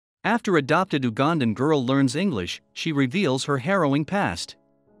After adopted Ugandan girl learns English, she reveals her harrowing past.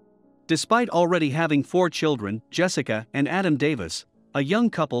 Despite already having 4 children, Jessica and Adam Davis, a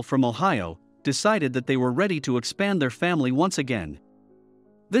young couple from Ohio, decided that they were ready to expand their family once again.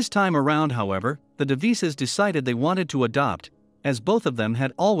 This time around, however, the Davises decided they wanted to adopt, as both of them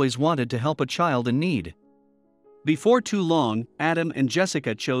had always wanted to help a child in need. Before too long, Adam and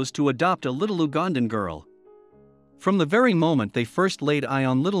Jessica chose to adopt a little Ugandan girl. From the very moment they first laid eye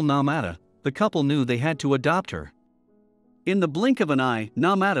on little Namata, the couple knew they had to adopt her. In the blink of an eye,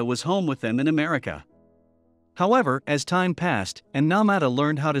 Namata was home with them in America. However, as time passed and Namata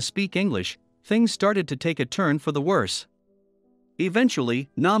learned how to speak English, things started to take a turn for the worse. Eventually,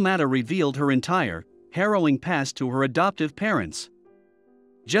 Namata revealed her entire, harrowing past to her adoptive parents.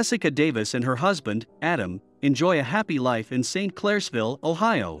 Jessica Davis and her husband, Adam, enjoy a happy life in St. Clairsville,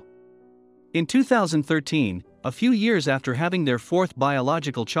 Ohio. In 2013, a few years after having their 4th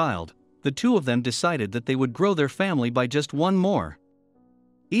biological child, the two of them decided that they would grow their family by just one more.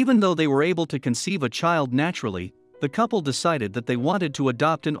 Even though they were able to conceive a child naturally, the couple decided that they wanted to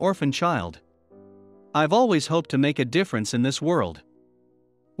adopt an orphan child. I've always hoped to make a difference in this world.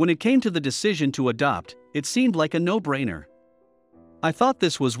 When it came to the decision to adopt, it seemed like a no-brainer. I thought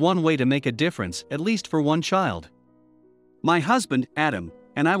this was one way to make a difference, at least for one child. My husband, Adam,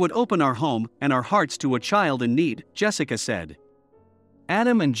 and I would open our home and our hearts to a child in need, Jessica said.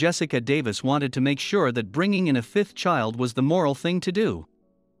 Adam and Jessica Davis wanted to make sure that bringing in a 5th child was the moral thing to do.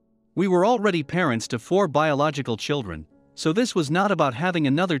 We were already parents to 4 biological children, so this was not about having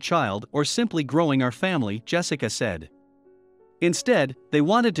another child or simply growing our family, Jessica said. Instead, they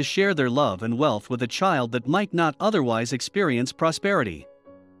wanted to share their love and wealth with a child that might not otherwise experience prosperity.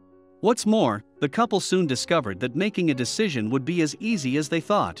 What's more, the couple soon discovered that making a decision would be as easy as they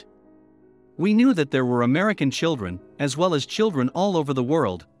thought. We knew that there were American children, as well as children all over the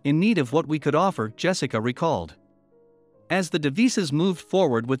world, in need of what we could offer, Jessica recalled. As the Davises moved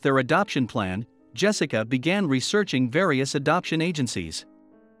forward with their adoption plan, Jessica began researching various adoption agencies.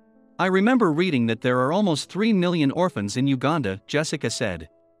 I remember reading that there are almost 3 million orphans in Uganda, Jessica said.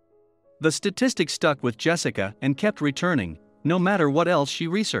 The statistic stuck with Jessica and kept returning, no matter what else she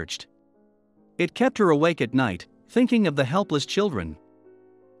researched. It kept her awake at night, thinking of the helpless children.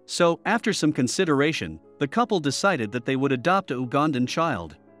 So, after some consideration, the couple decided that they would adopt a Ugandan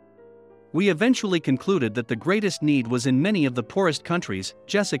child. We eventually concluded that the greatest need was in many of the poorest countries,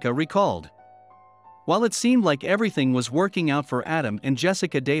 Jessica recalled. While it seemed like everything was working out for Adam and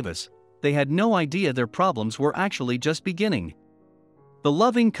Jessica Davis, they had no idea their problems were actually just beginning. The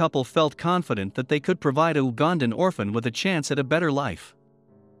loving couple felt confident that they could provide a Ugandan orphan with a chance at a better life.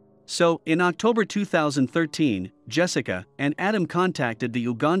 So, in October 2013, Jessica and Adam contacted the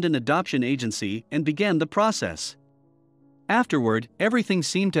Ugandan Adoption Agency and began the process. Afterward, everything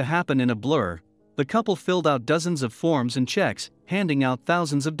seemed to happen in a blur. The couple filled out dozens of forms and checks, handing out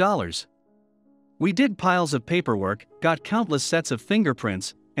thousands of dollars. We did piles of paperwork, got countless sets of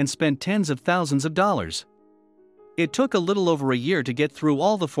fingerprints, and spent tens of thousands of dollars. It took a little over a year to get through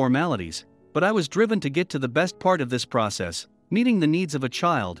all the formalities, but I was driven to get to the best part of this process, meeting the needs of a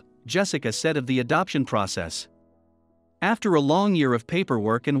child, Jessica said of the adoption process. After a long year of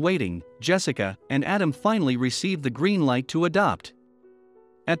paperwork and waiting, Jessica and Adam finally received the green light to adopt.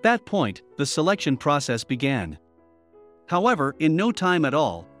 At that point, the selection process began. However, in no time at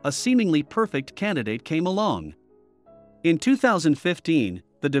all, a seemingly perfect candidate came along. In 2015,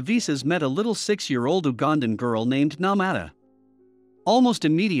 the Davises met a little 6-year-old Ugandan girl named Namata. Almost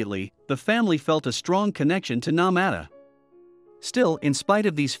immediately, the family felt a strong connection to Namata. Still, in spite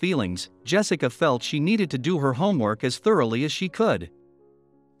of these feelings, Jessica felt she needed to do her homework as thoroughly as she could.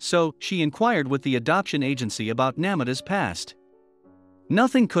 So, she inquired with the adoption agency about Namata's past.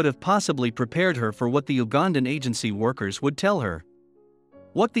 Nothing could have possibly prepared her for what the Ugandan agency workers would tell her.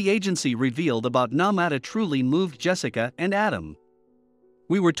 What the agency revealed about Namata truly moved Jessica and Adam.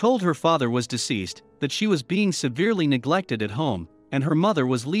 We were told her father was deceased, that she was being severely neglected at home, and her mother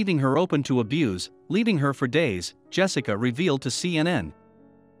was leaving her open to abuse, leaving her for days, Jessica revealed to CNN.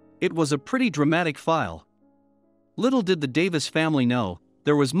 It was a pretty dramatic file. Little did the Davis family know,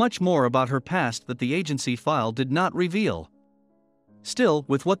 there was much more about her past that the agency file did not reveal. Still,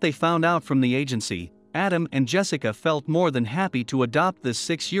 with what they found out from the agency, Adam and Jessica felt more than happy to adopt this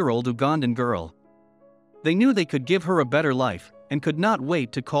 6-year-old Ugandan girl. They knew they could give her a better life, and could not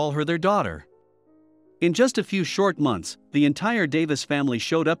wait to call her their daughter. In just a few short months, the entire Davis family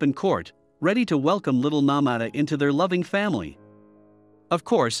showed up in court, ready to welcome little Namata into their loving family. Of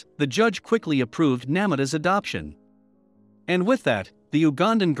course, the judge quickly approved Namata's adoption. And with that, the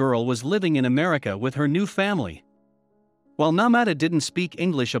Ugandan girl was living in America with her new family. While Namada didn't speak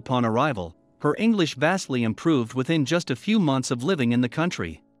English upon arrival, her English vastly improved within just a few months of living in the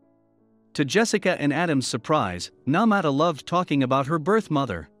country. To Jessica and Adam's surprise, Namada loved talking about her birth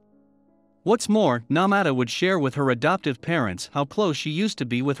mother. What's more, Namada would share with her adoptive parents how close she used to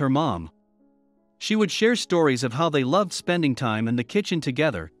be with her mom. She would share stories of how they loved spending time in the kitchen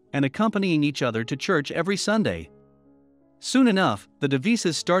together and accompanying each other to church every Sunday. Soon enough, the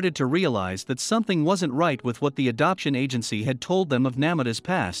Devises started to realize that something wasn't right with what the adoption agency had told them of Namada's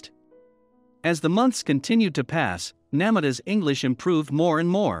past. As the months continued to pass, Namada's English improved more and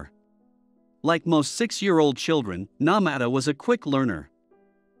more. Like most 6-year-old children, Namada was a quick learner.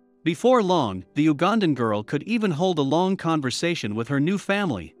 Before long, the Ugandan girl could even hold a long conversation with her new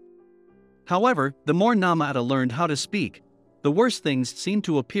family. However, the more Namada learned how to speak, the worse things seemed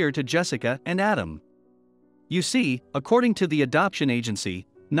to appear to Jessica and Adam. You see, according to the adoption agency,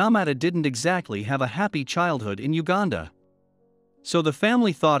 Namada didn't exactly have a happy childhood in Uganda. So the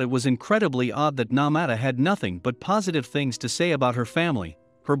family thought it was incredibly odd that Namada had nothing but positive things to say about her family,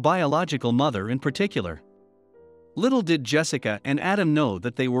 her biological mother in particular. Little did Jessica and Adam know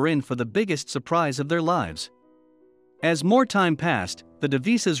that they were in for the biggest surprise of their lives. As more time passed, the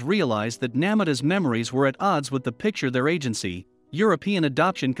Devises realized that Namada's memories were at odds with the picture their agency, European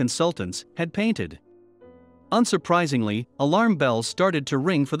Adoption Consultants, had painted. Unsurprisingly, alarm bells started to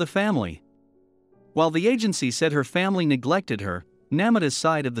ring for the family. While the agency said her family neglected her, Namada's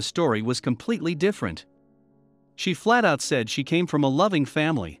side of the story was completely different. She flat out said she came from a loving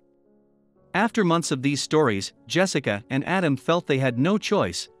family. After months of these stories, Jessica and Adam felt they had no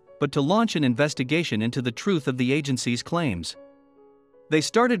choice but to launch an investigation into the truth of the agency's claims. They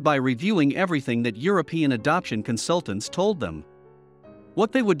started by reviewing everything that European adoption consultants told them.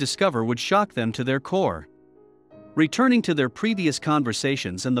 What they would discover would shock them to their core. Returning to their previous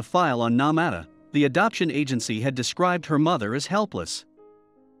conversations and the file on Namada, the adoption agency had described her mother as helpless.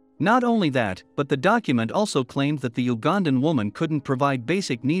 Not only that, but the document also claimed that the Ugandan woman couldn't provide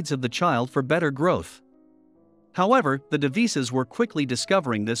basic needs of the child for better growth. However, the Devises were quickly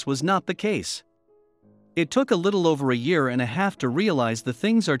discovering this was not the case. It took a little over a year and a half to realize the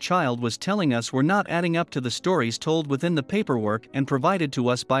things our child was telling us were not adding up to the stories told within the paperwork and provided to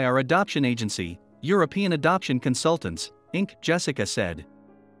us by our adoption agency, European Adoption Consultants, Inc., Jessica said.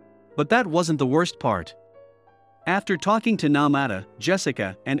 But that wasn't the worst part. After talking to Namada,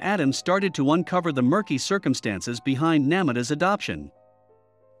 Jessica and Adam started to uncover the murky circumstances behind Namada's adoption.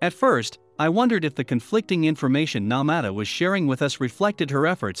 At first, I wondered if the conflicting information Namada was sharing with us reflected her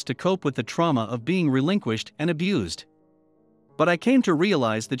efforts to cope with the trauma of being relinquished and abused. But I came to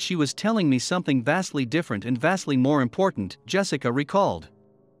realize that she was telling me something vastly different and vastly more important, Jessica recalled.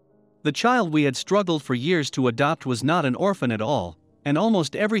 The child we had struggled for years to adopt was not an orphan at all, and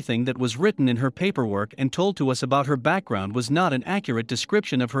almost everything that was written in her paperwork and told to us about her background was not an accurate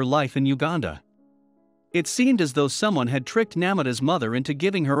description of her life in Uganda. It seemed as though someone had tricked Namada's mother into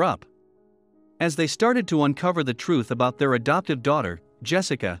giving her up. As they started to uncover the truth about their adoptive daughter,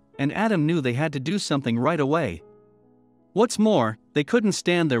 Jessica and Adam knew they had to do something right away. What's more, they couldn't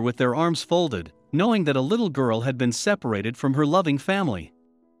stand there with their arms folded, knowing that a little girl had been separated from her loving family.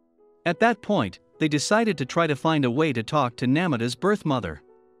 At that point, they decided to try to find a way to talk to Namada's birth mother.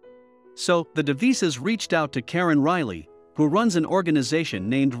 So, the Devises reached out to Karen Riley, who runs an organization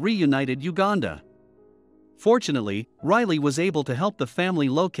named Reunited Uganda. Fortunately, Riley was able to help the family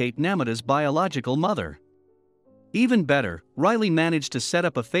locate Namada's biological mother. Even better, Riley managed to set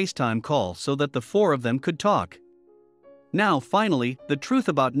up a FaceTime call so that the four of them could talk. Now finally, the truth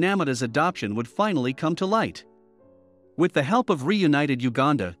about Namada's adoption would finally come to light. With the help of Reunited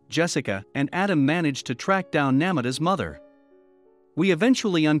Uganda, Jessica and Adam managed to track down Namada's mother. We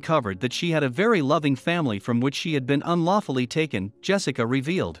eventually uncovered that she had a very loving family from which she had been unlawfully taken, Jessica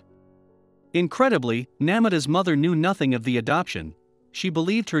revealed. Incredibly, Namada's mother knew nothing of the adoption. She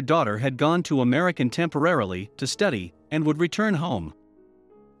believed her daughter had gone to America temporarily to study and would return home.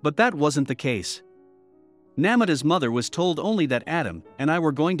 But that wasn't the case. Namada's mother was told only that Adam and I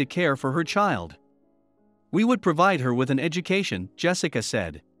were going to care for her child. We would provide her with an education, Jessica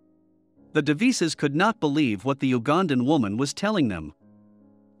said. The Devises could not believe what the Ugandan woman was telling them.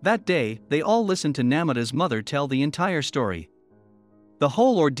 That day, they all listened to Namada's mother tell the entire story. The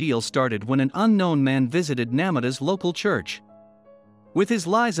whole ordeal started when an unknown man visited Namada's local church. With his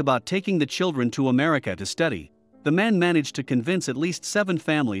lies about taking the children to America to study, the man managed to convince at least 7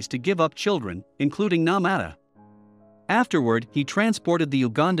 families to give up children, including Namada. Afterward, he transported the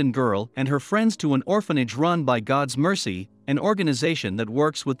Ugandan girl and her friends to an orphanage run by God's Mercy, an organization that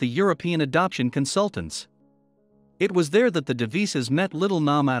works with the European Adoption Consultants. It was there that the Devises met little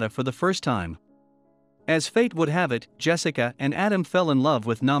Namada for the first time. As fate would have it, Jessica and Adam fell in love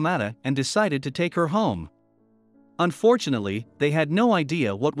with Namata and decided to take her home. Unfortunately, they had no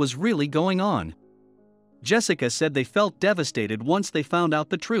idea what was really going on. Jessica said they felt devastated once they found out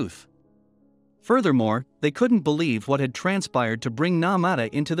the truth. Furthermore, they couldn't believe what had transpired to bring Namata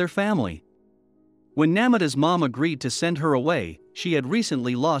into their family. When Namata's mom agreed to send her away, she had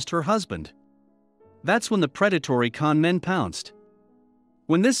recently lost her husband. That's when the predatory con men pounced.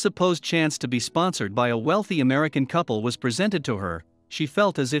 When this supposed chance to be sponsored by a wealthy American couple was presented to her, she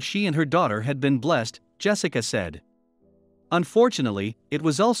felt as if she and her daughter had been blessed, Jessica said. Unfortunately, it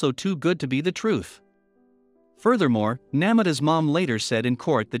was also too good to be the truth. Furthermore, Namata's mom later said in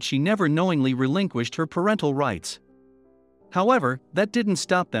court that she never knowingly relinquished her parental rights. However, that didn't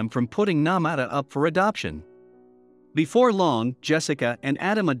stop them from putting Namata up for adoption. Before long, Jessica and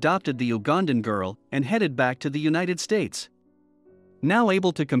Adam adopted the Ugandan girl and headed back to the United States. Now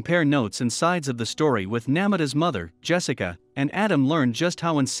able to compare notes and sides of the story with Namata's mother, Jessica, and Adam learned just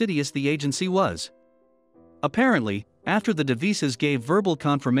how insidious the agency was. Apparently, after the Devises gave verbal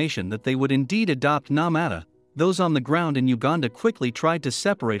confirmation that they would indeed adopt Namata, those on the ground in Uganda quickly tried to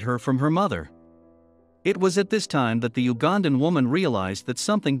separate her from her mother. It was at this time that the Ugandan woman realized that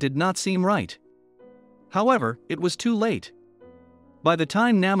something did not seem right. However, it was too late. By the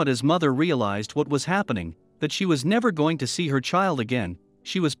time Namata's mother realized what was happening, that she was never going to see her child again,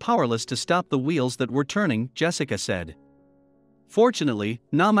 she was powerless to stop the wheels that were turning, Jessica said. Fortunately,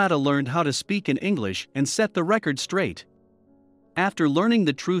 Namata learned how to speak in English and set the record straight. After learning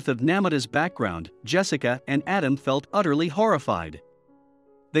the truth of Namata's background, Jessica and Adam felt utterly horrified.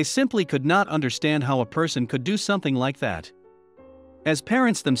 They simply could not understand how a person could do something like that. As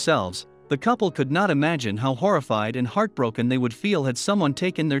parents themselves, the couple could not imagine how horrified and heartbroken they would feel had someone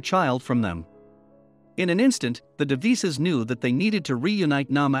taken their child from them. In an instant, the Devises knew that they needed to reunite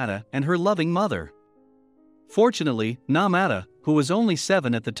Namata and her loving mother. Fortunately, Namata, who was only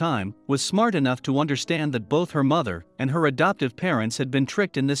 7 at the time, was smart enough to understand that both her mother and her adoptive parents had been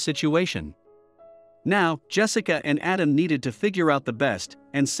tricked in this situation. Now, Jessica and Adam needed to figure out the best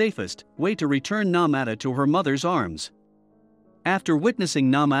and safest way to return Namata to her mother's arms. After witnessing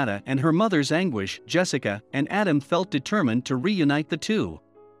Namata and her mother's anguish, Jessica and Adam felt determined to reunite the two.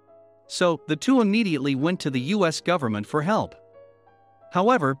 So, the two immediately went to the US government for help.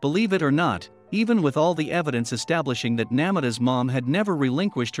 However, believe it or not, even with all the evidence establishing that Namata's mom had never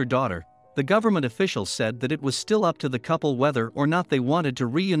relinquished her daughter, the government officials said that it was still up to the couple whether or not they wanted to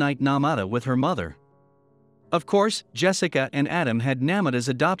reunite Namata with her mother. Of course, Jessica and Adam had Namata's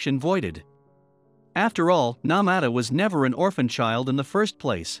adoption voided. After all, Namata was never an orphan child in the first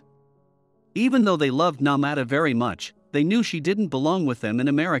place. Even though they loved Namata very much, they knew she didn't belong with them in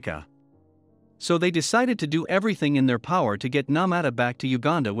America. So they decided to do everything in their power to get Namata back to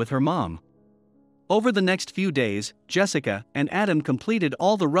Uganda with her mom. Over the next few days, Jessica and Adam completed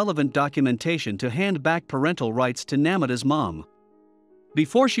all the relevant documentation to hand back parental rights to Namata's mom.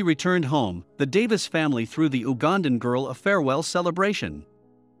 Before she returned home, the Davis family threw the Ugandan girl a farewell celebration.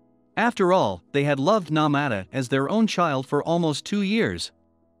 After all, they had loved Namata as their own child for almost 2 years.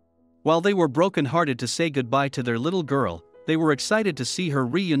 While they were broken-hearted to say goodbye to their little girl, they were excited to see her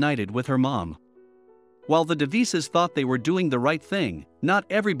reunited with her mom. While the Devises thought they were doing the right thing, not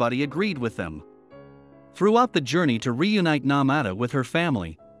everybody agreed with them. Throughout the journey to reunite Namata with her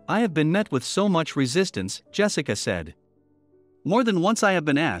family, I have been met with so much resistance, Jessica said. More than once I have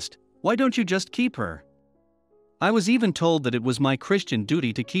been asked, why don't you just keep her? I was even told that it was my Christian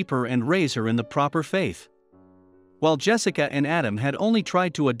duty to keep her and raise her in the proper faith. While Jessica and Adam had only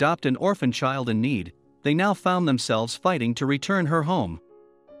tried to adopt an orphan child in need, they now found themselves fighting to return her home.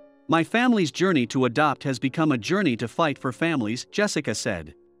 My family's journey to adopt has become a journey to fight for families, Jessica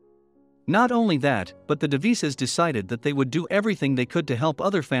said. Not only that, but the Devises decided that they would do everything they could to help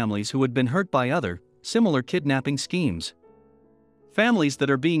other families who had been hurt by other, similar kidnapping schemes. Families that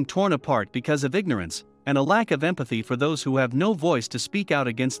are being torn apart because of ignorance, and a lack of empathy for those who have no voice to speak out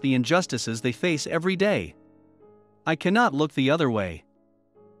against the injustices they face every day. I cannot look the other way.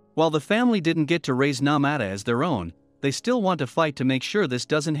 While the family didn't get to raise Namata as their own, they still want to fight to make sure this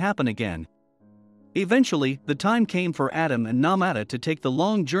doesn't happen again. Eventually, the time came for Adam and Namata to take the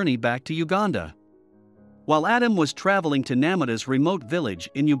long journey back to Uganda. While Adam was traveling to Namata's remote village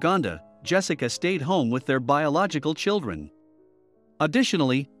in Uganda, Jessica stayed home with their biological children.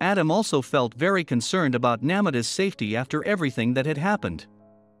 Additionally, Adam also felt very concerned about Namata's safety after everything that had happened.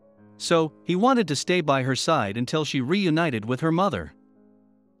 So, he wanted to stay by her side until she reunited with her mother.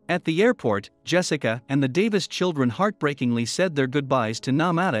 At the airport, Jessica and the Davis children heartbreakingly said their goodbyes to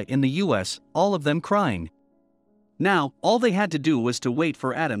Namata in the US, all of them crying. Now, all they had to do was to wait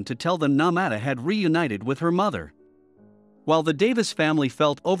for Adam to tell them Namata had reunited with her mother. While the Davis family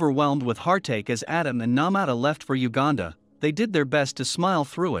felt overwhelmed with heartache as Adam and Namata left for Uganda, they did their best to smile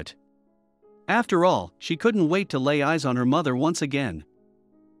through it. After all, she couldn't wait to lay eyes on her mother once again.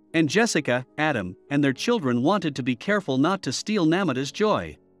 And Jessica, Adam, and their children wanted to be careful not to steal Namata's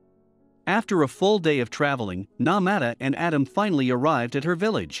joy. After a full day of traveling, Namata and Adam finally arrived at her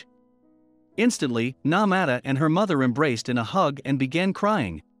village. Instantly, Namata and her mother embraced in a hug and began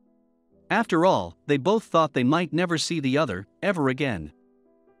crying. After all, they both thought they might never see the other, ever again.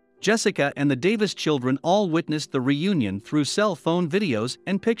 Jessica and the Davis children all witnessed the reunion through cell phone videos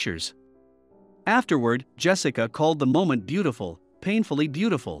and pictures. Afterward, Jessica called the moment beautiful, painfully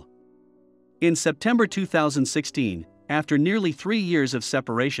beautiful. In September 2016, after nearly 3 years of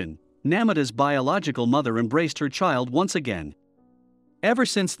separation, Namata's biological mother embraced her child once again. Ever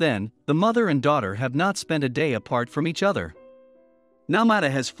since then, the mother and daughter have not spent a day apart from each other. Namata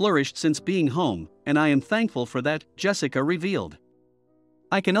has flourished since being home, and I am thankful for that, Jessica revealed.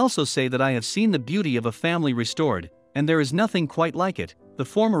 I can also say that I have seen the beauty of a family restored, and there is nothing quite like it, the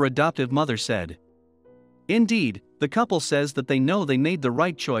former adoptive mother said. Indeed, the couple says that they know they made the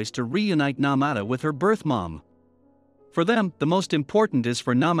right choice to reunite Namata with her birth mom. For them, the most important is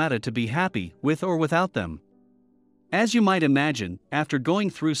for Namata to be happy, with or without them. As you might imagine, after going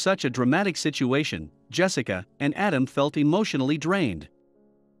through such a dramatic situation, Jessica and Adam felt emotionally drained.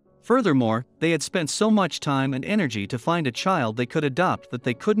 Furthermore, they had spent so much time and energy to find a child they could adopt that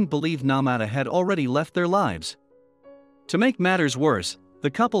they couldn't believe Namata had already left their lives. To make matters worse,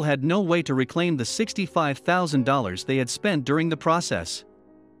 the couple had no way to reclaim the $65,000 they had spent during the process.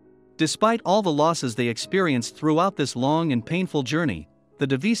 Despite all the losses they experienced throughout this long and painful journey, the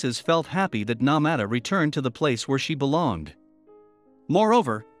Devises felt happy that Namata returned to the place where she belonged.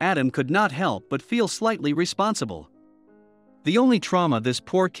 Moreover, Adam could not help but feel slightly responsible. The only trauma this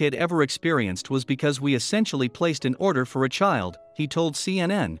poor kid ever experienced was because we essentially placed an order for a child, he told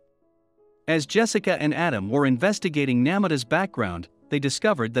CNN. As Jessica and Adam were investigating Namata's background, they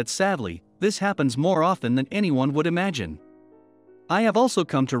discovered that sadly, this happens more often than anyone would imagine. I have also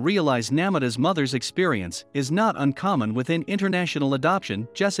come to realize Namata's mother's experience is not uncommon within international adoption,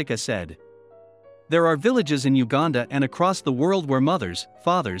 Jessica said. There are villages in Uganda and across the world where mothers,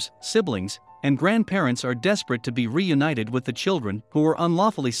 fathers, siblings, and grandparents are desperate to be reunited with the children who were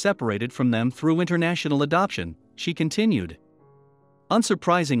unlawfully separated from them through international adoption, she continued.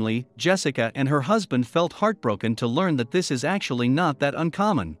 Unsurprisingly, Jessica and her husband felt heartbroken to learn that this is actually not that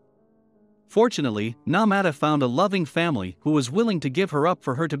uncommon. Fortunately, Namata found a loving family who was willing to give her up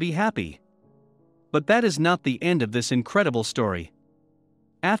for her to be happy. But that is not the end of this incredible story.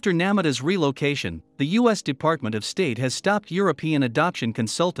 After Namata's relocation, the U.S. Department of State has stopped European adoption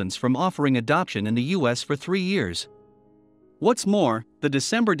consultants from offering adoption in the U.S. for 3 years. What's more, the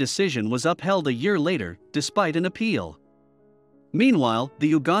December decision was upheld a year later, despite an appeal. Meanwhile,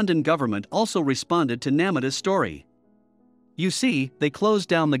 the Ugandan government also responded to Namata's story. You see, they closed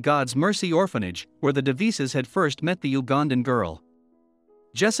down the God's Mercy orphanage, where the Devises had first met the Ugandan girl.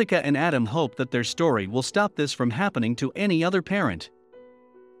 Jessica and Adam hope that their story will stop this from happening to any other parent.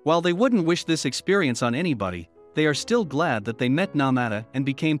 While they wouldn't wish this experience on anybody, they are still glad that they met Namata and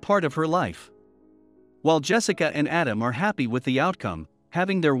became part of her life. While Jessica and Adam are happy with the outcome,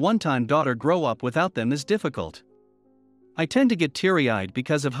 having their one-time daughter grow up without them is difficult. I tend to get teary-eyed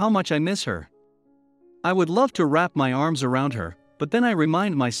because of how much I miss her. I would love to wrap my arms around her, but then I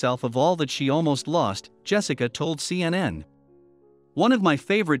remind myself of all that she almost lost, Jessica told CNN. One of my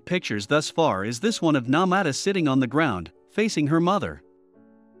favorite pictures thus far is this one of Namata sitting on the ground, facing her mother.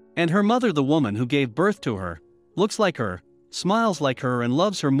 And her mother, the woman who gave birth to her, looks like her, smiles like her and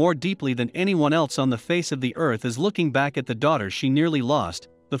loves her more deeply than anyone else on the face of the earth, is looking back at the daughter she nearly lost,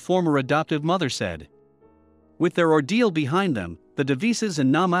 the former adoptive mother said. With their ordeal behind them, the Devises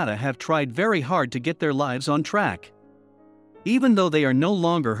and Namata have tried very hard to get their lives on track. Even though they are no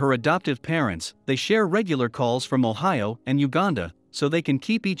longer her adoptive parents, they share regular calls from Ohio and Uganda, so they can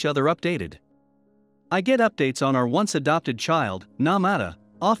keep each other updated. I get updates on our once adopted child, Namata,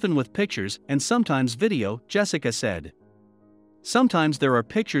 often with pictures and sometimes video, Jessica said. Sometimes there are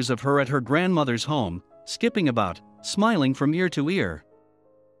pictures of her at her grandmother's home, skipping about, smiling from ear to ear.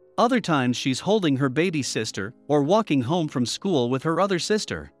 Other times she's holding her baby sister or walking home from school with her other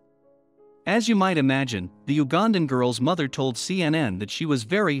sister. As you might imagine, the Ugandan girl's mother told CNN that she was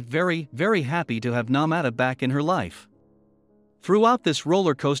very happy to have Namata back in her life. Throughout this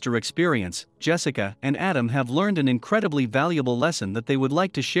roller coaster experience, Jessica and Adam have learned an incredibly valuable lesson that they would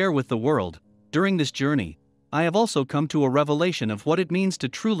like to share with the world. During this journey, I have also come to a revelation of what it means to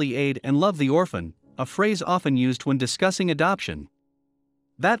truly aid and love the orphan, a phrase often used when discussing adoption.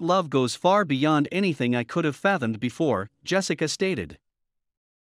 That love goes far beyond anything I could have fathomed before, Jessica stated.